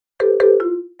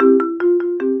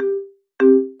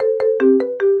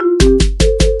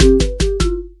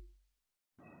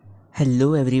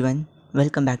Hello everyone,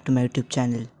 welcome back to my YouTube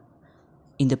channel.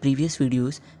 In the previous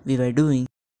videos, we were doing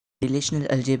relational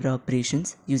algebra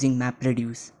operations using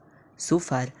MapReduce. So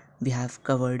far, we have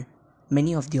covered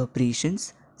many of the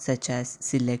operations such as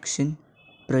selection,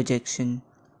 projection,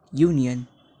 union,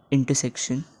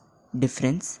 intersection,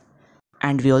 difference,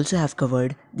 and we also have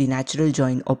covered the natural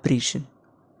join operation.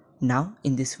 Now,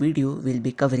 in this video, we'll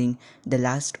be covering the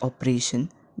last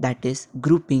operation, that is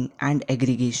grouping and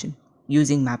aggregation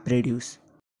using MapReduce.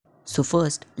 So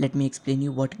first, let me explain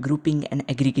you what grouping and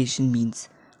aggregation means.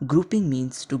 Grouping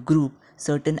means to group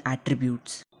certain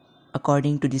attributes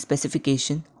according to the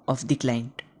specification of the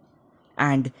client.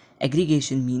 And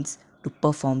aggregation means to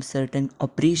perform certain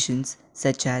operations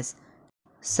such as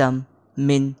sum,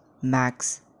 min,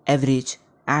 max, average,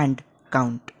 and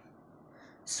count.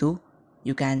 So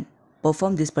you can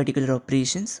perform these particular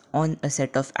operations on a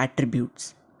set of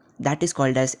attributes. That is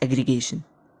called as aggregation.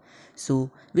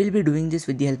 So we'll be doing this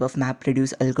with the help of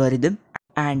MapReduce algorithm,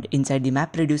 and inside the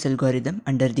MapReduce algorithm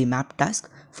under the map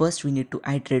task, first we need to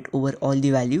iterate over all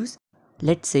the values.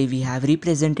 Let's say we have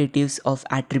representatives of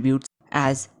attributes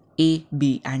as A,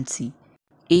 B and C.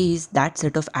 A is that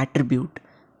set of attribute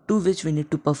to which we need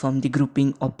to perform the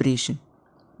grouping operation.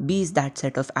 B is that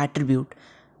set of attribute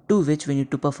to which we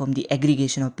need to perform the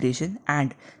aggregation operation,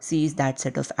 and C is that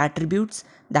set of attributes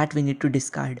that we need to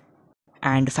discard.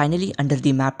 And finally, under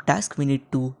the map task, we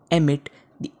need to emit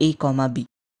the A comma B.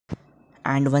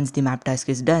 And once the map task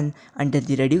is done, under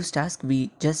the reduce task, we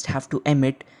just have to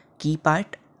emit key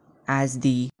part as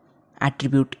the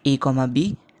attribute A comma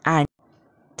B and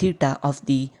theta of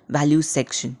the values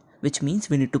section, which means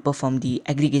we need to perform the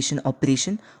aggregation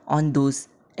operation on those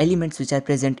elements which are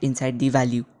present inside the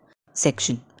value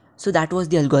section. So that was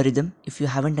the algorithm. If you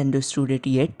haven't understood it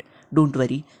yet, don't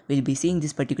worry, we'll be seeing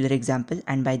this particular example,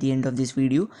 and by the end of this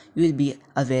video you will be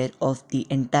aware of the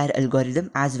entire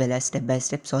algorithm as well as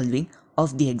step-by-step solving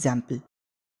of the example.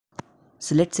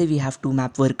 So let's say we have two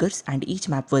map workers and each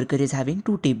map worker is having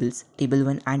two tables, table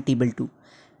 1 and table 2.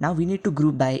 Now we need to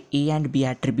group by A and B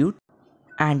attribute,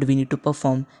 and we need to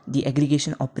perform the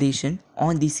aggregation operation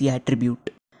on the C attribute.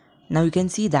 Now you can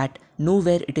see that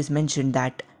nowhere it is mentioned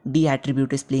that D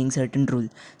attribute is playing certain role,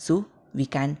 so we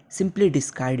can simply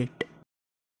discard it.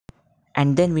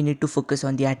 And then we need to focus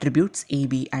on the attributes A,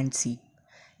 B and C.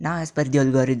 Now as per the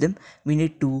algorithm, we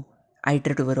need to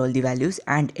iterate over all the values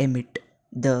and emit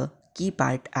the key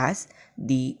part as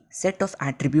the set of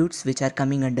attributes which are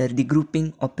coming under the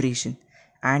grouping operation,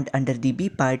 and under the B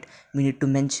part we need to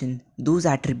mention those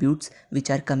attributes which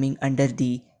are coming under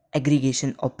the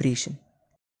aggregation operation.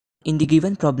 In the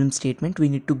given problem statement, we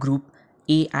need to group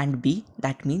A and B.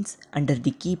 That means under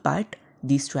the key part,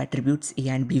 these two attributes A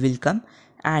and B will come,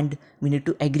 and we need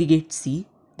to aggregate C.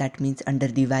 That means under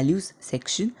the values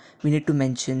section, we need to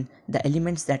mention the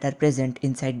elements that are present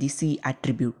inside the C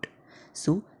attribute.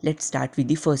 So let's start with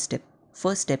the first step.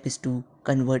 First step is to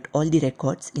convert all the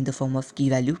records in the form of key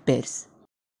value pairs.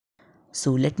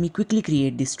 So let me quickly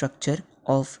create the structure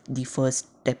of the first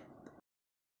step.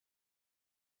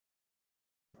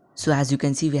 So as you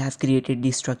can see, we have created the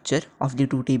structure of the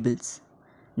two tables.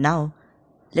 Now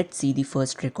let's see the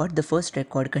first record. The first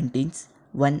record contains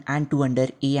 1 and 2 under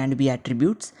A and B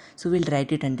attributes. So we'll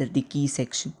write it under the key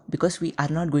section because we are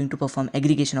not going to perform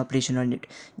aggregation operation on it.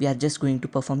 We are just going to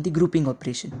perform the grouping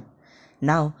operation.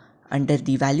 Now under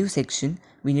the value section,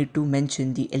 we need to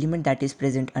mention the element that is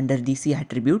present under the C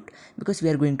attribute because we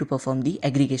are going to perform the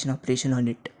aggregation operation on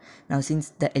it. Now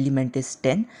since the element is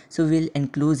 10, so we'll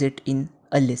enclose it in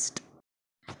a list.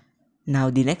 Now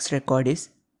the next record is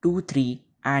 2, 3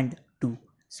 and 2.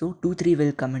 So 2, 3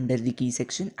 will come under the key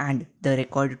section, and the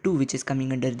record 2 which is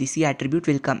coming under the C attribute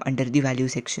will come under the value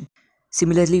section.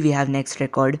 Similarly, we have next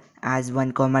record as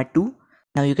 1, 2.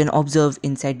 Now you can observe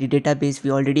inside the database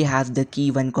we already have the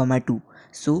key 1, 2.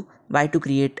 So why to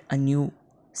create a new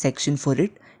section for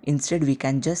it? Instead we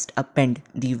can just append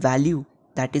the value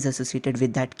that is associated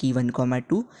with that key 1,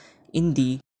 2 in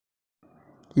the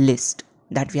list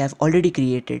that we have already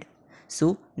created.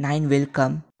 So 9 will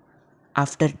come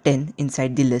after 10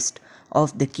 inside the list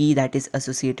of the key that is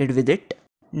associated with it.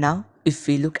 Now if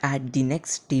we look at the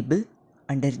next table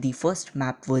under the first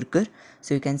map worker,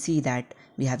 so you can see that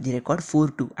we have the record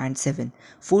 4, 2 and 7.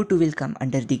 4, 2 will come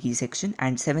under the key section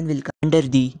and 7 will come under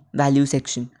the value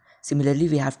section. Similarly,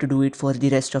 we have to do it for the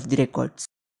rest of the records.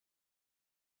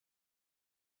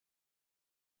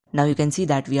 Now you can see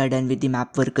that we are done with the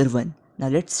map worker 1. Now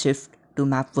let's shift to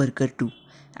map worker 2,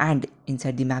 and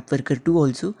inside the map worker 2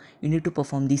 also you need to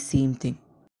perform the same thing.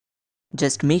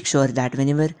 Just make sure that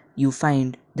whenever you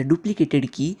find the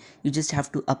duplicated key, you just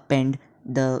have to append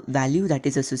the value that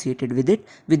is associated with it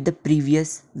with the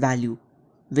previous value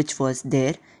which was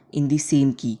there in the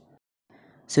same key.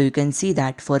 So you can see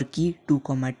that for key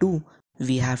 2,2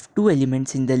 we have two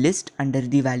elements in the list under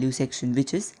the value section,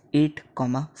 which is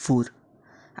 8,4.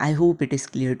 I hope it is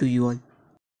clear to you all.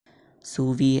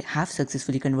 So we have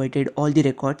successfully converted all the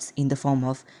records in the form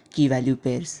of key value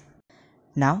pairs.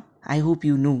 Now I hope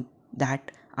you know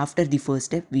that after the first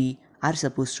step we are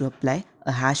supposed to apply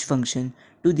a hash function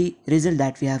to the result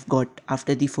that we have got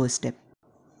after the first step.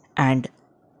 And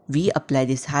we apply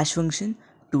this hash function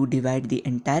to divide the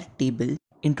entire table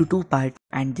into two parts,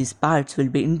 and these parts will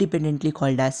be independently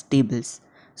called as tables,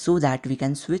 so that we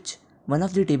can switch one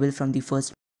of the table from the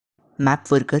first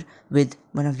map worker with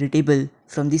one of the table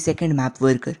from the second map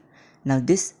worker. Now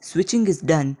this switching is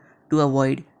done to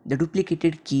avoid the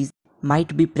duplicated keys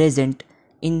might be present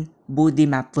in both the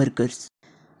map workers.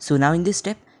 So now in this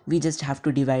step we just have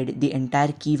to divide the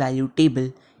entire key value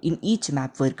table in each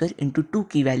map worker into two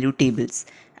key value tables,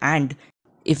 and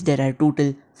if there are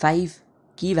total 5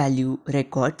 key value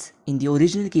records in the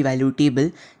original key value table,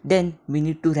 then we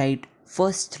need to write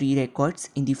first 3 records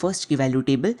in the first key value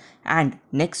table and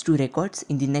next 2 records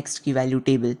in the next key value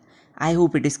table. I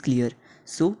hope it is clear.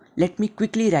 So let me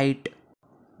quickly write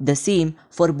the same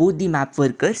for both the map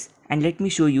workers and let me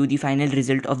show you the final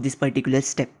result of this particular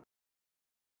step.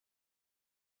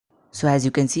 So as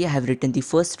you can see, I have written the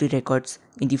first 3 records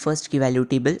in the first key value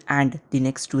table and the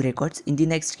next 2 records in the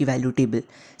next key value table.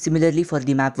 Similarly for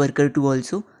the map worker 2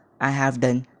 also, I have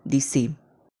done the same.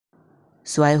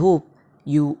 So I hope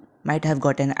you might have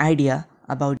got an idea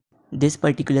about this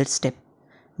particular step.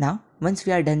 Now once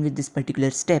we are done with this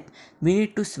particular step, we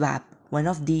need to swap one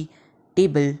of the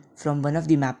table from one of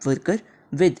the map worker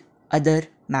with other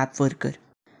map worker.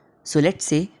 So let's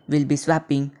say we'll be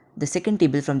swapping the second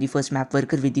table from the first map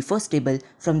worker with the first table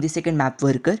from the second map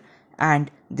worker, and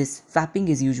this swapping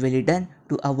is usually done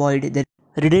to avoid the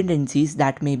redundancies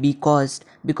that may be caused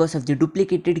because of the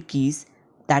duplicated keys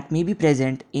that may be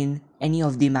present in any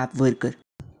of the map worker.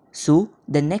 So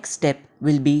the next step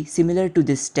will be similar to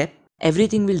this step.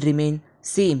 Everything will remain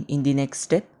same in the next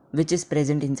step which is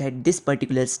present inside this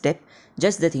particular step.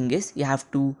 Just the thing is you have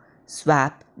to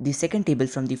swap the second table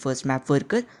from the first map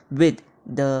worker with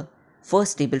the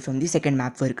first table from the second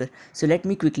map worker. So let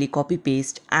me quickly copy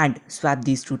paste and swap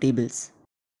these two tables.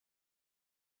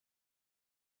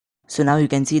 So now you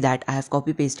can see that I have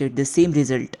copy pasted the same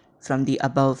result from the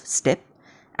above step,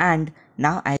 and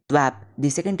now I swap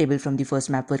the second table from the first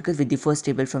map worker with the first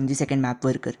table from the second map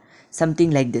worker,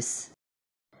 something like this.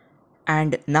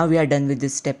 And now we are done with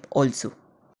this step also.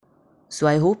 So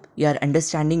I hope you are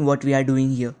understanding what we are doing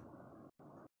here.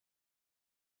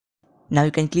 Now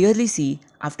you can clearly see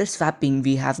after swapping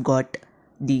we have got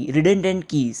the redundant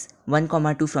keys 1,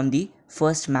 2 from the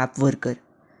first map worker.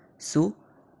 So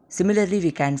similarly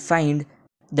we can find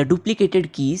the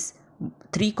duplicated keys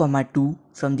 3, 2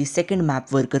 from the second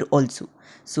map worker also.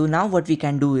 So now what we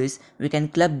can do is we can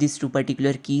club these two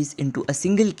particular keys into a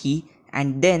single key,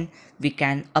 and then we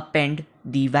can append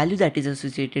the value that is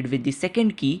associated with the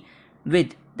second key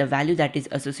with the value that is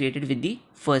associated with the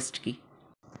first key.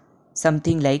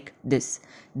 Something like this.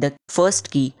 The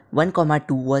first key 1,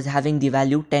 2 was having the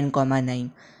value 10,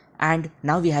 9, and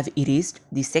now we have erased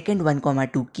the second 1,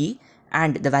 2 key,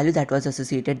 and the value that was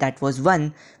associated, that was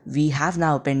 1, we have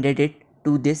now appended it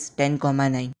to this 10,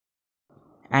 9,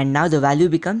 and now the value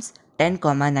becomes 10,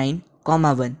 9,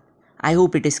 1. I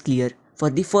hope it is clear. For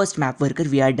the first map worker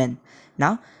we are done.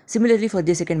 Now similarly for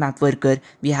the second map worker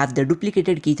we have the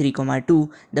duplicated key 3,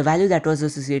 2, the value that was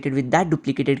associated with that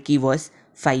duplicated key was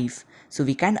 5. So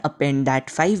we can append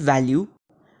that 5 value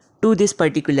to this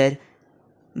particular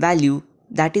value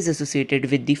that is associated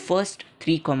with the first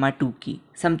 3, 2 key,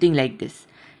 something like this.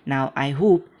 Now I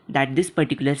hope that this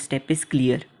particular step is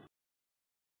clear.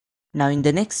 Now in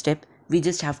the next step we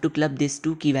just have to club these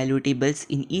two key value tables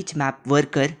in each map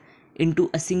worker into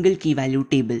a single key value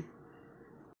table.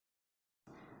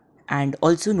 And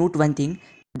also note one thing,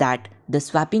 that the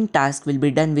swapping task will be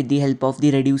done with the help of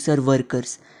the reducer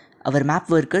workers. Our map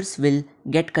workers will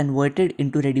get converted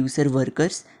into reducer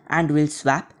workers and will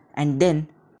swap and then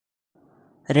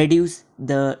reduce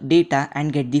the data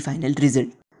and get the final result.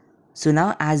 So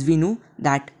now as we know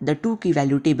that the two key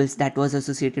value tables that was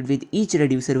associated with each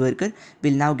reducer worker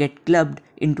will now get clubbed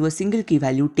into a single key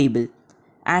value table,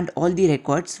 and all the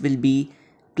records will be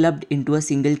clubbed into a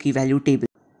single key value table.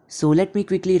 So let me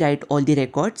quickly write all the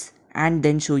records and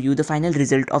then show you the final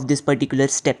result of this particular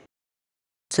step.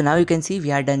 So now you can see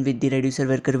we are done with the reducer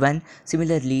worker 1.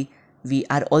 Similarly, we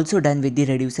are also done with the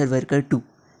reducer worker 2.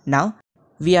 Now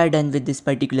we are done with this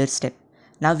particular step.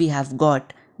 Now we have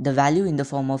got the value in the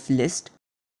form of list.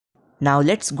 Now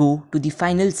let's go to the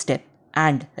final step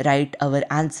and write our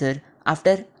answer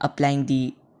after applying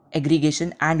the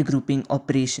aggregation and grouping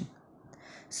operation.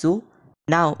 So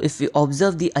now if we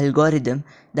observe the algorithm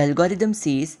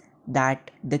says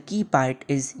that the key part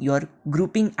is your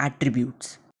grouping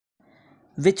attributes,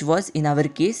 which was in our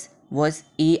case was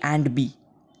A and B,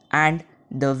 and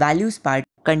the values part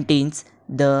contains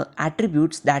the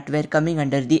attributes that were coming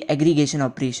under the aggregation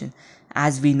operation.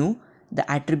 As we know, the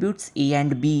attributes A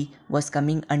and B was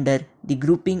coming under the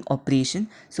grouping operation,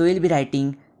 so we'll be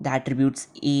writing the attributes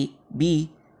A, B,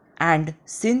 and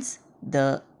since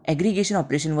the aggregation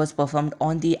operation was performed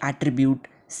on the attribute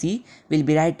C, we'll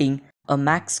be writing a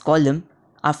max column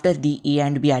after the A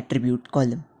and B attribute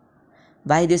column.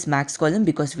 Why this max column?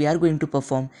 Because we are going to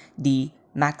perform the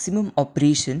maximum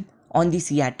operation on the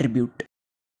C attribute.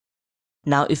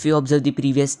 Now if you observe the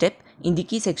previous step, in the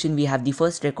key section we have the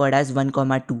first record as 1,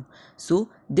 2. So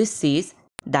this says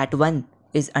that 1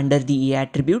 is under the A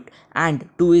attribute and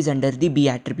 2 is under the B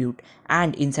attribute,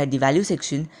 and inside the value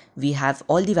section we have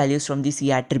all the values from the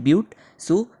C attribute.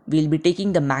 So we will be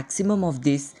taking the maximum of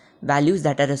these values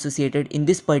that are associated in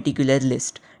this particular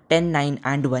list, 10, 9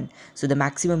 and 1. So the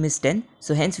maximum is 10,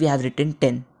 so hence we have written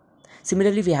 10.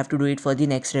 Similarly, we have to do it for the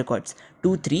next records.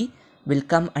 2, 3 will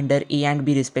come under A and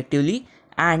B respectively,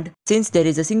 and since there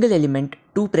is a single element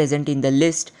 2 present in the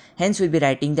list, hence we'll be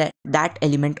writing that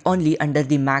element only under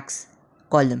the max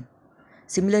column.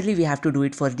 Similarly, we have to do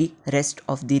it for the rest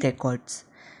of the records.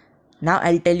 Now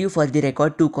I'll tell you for the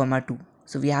record 2, 2.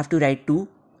 So we have to write 2,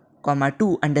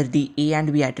 2 under the A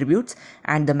and B attributes,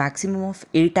 and the maximum of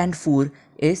 8 and 4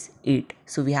 is 8.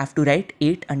 So we have to write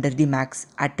 8 under the max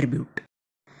attribute.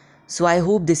 So I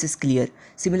hope this is clear.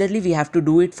 Similarly, we have to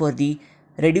do it for the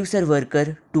reducer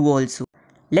worker 2 also.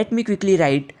 Let me quickly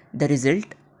write the result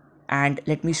and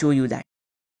let me show you that.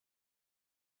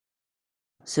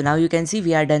 So now you can see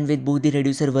we are done with both the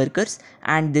reducer workers,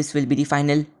 and this will be the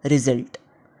final result.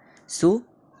 So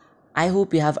I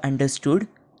hope you have understood.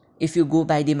 If you go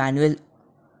by the manual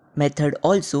method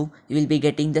also, you will be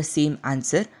getting the same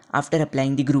answer after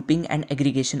applying the grouping and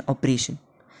aggregation operation.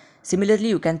 Similarly,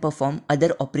 you can perform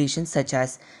other operations such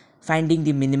as finding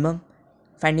the minimum,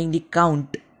 finding the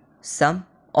count, sum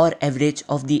or average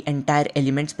of the entire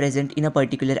elements present in a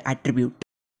particular attribute.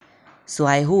 So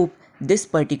I hope this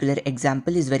particular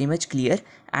example is very much clear,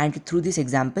 and through this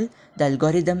example the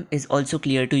algorithm is also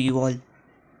clear to you all.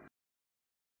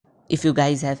 If you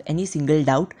guys have any single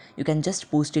doubt, you can just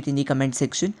post it in the comment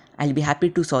section. I'll be happy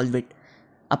to solve it.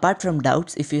 Apart from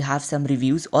doubts, if you have some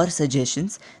reviews or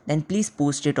suggestions, then please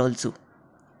post it also.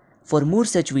 For more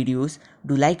such videos,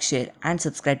 do like, share and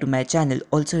subscribe to my channel.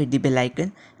 Also hit the bell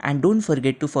icon and don't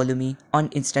forget to follow me on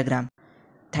Instagram.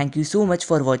 Thank you so much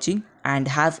for watching and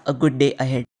have a good day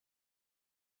ahead.